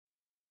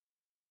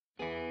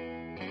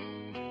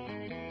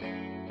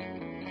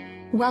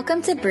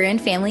Welcome to Bruin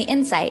Family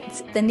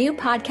Insights, the new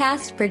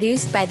podcast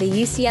produced by the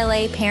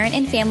UCLA Parent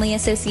and Family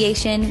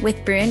Association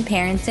with Bruin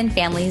parents and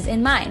families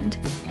in mind.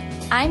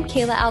 I'm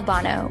Kayla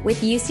Albano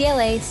with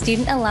UCLA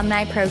Student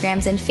Alumni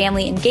Programs and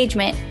Family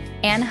Engagement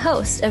and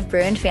host of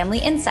Bruin Family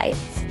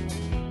Insights.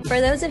 For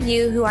those of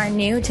you who are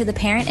new to the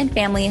Parent and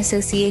Family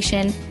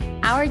Association,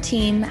 our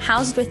team,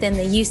 housed within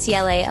the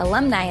UCLA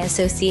Alumni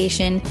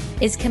Association,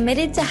 is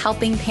committed to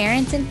helping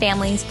parents and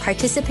families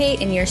participate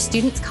in your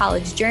student's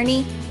college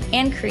journey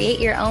and create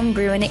your own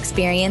Bruin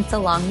experience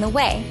along the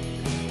way.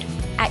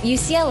 At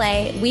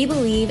UCLA, we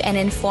believe an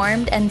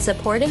informed and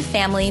supportive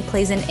family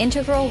plays an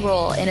integral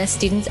role in a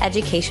student's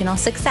educational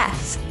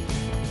success.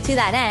 To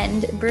that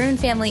end, Bruin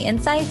Family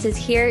Insights is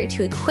here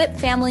to equip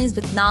families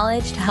with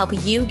knowledge to help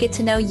you get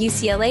to know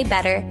UCLA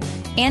better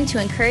and to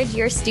encourage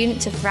your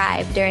student to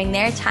thrive during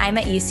their time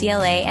at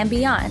UCLA and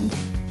beyond.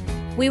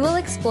 We will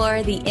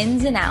explore the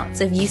ins and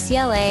outs of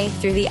UCLA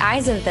through the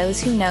eyes of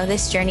those who know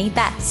this journey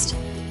best: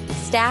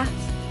 staff,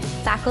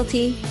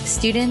 faculty,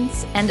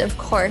 students, and of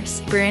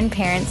course, Bruin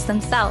parents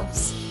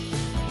themselves.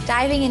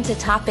 Diving into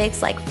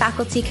topics like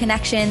faculty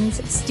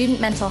connections,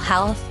 student mental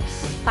health,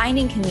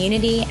 finding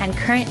community, and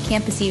current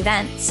campus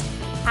events,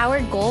 our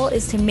goal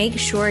is to make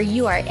sure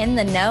you are in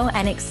the know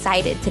and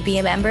excited to be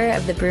a member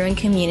of the Bruin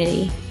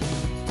community.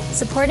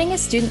 Supporting a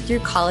student through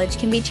college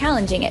can be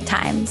challenging at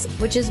times,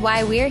 which is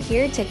why we're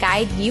here to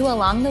guide you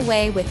along the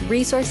way with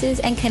resources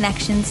and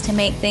connections to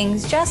make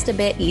things just a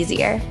bit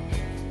easier.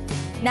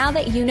 Now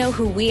that you know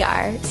who we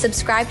are,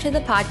 subscribe to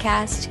the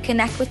podcast,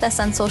 connect with us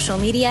on social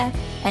media,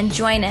 and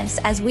join us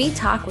as we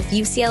talk with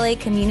UCLA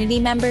community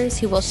members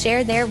who will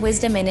share their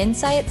wisdom and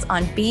insights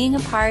on being a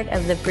part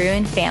of the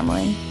Bruin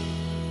family.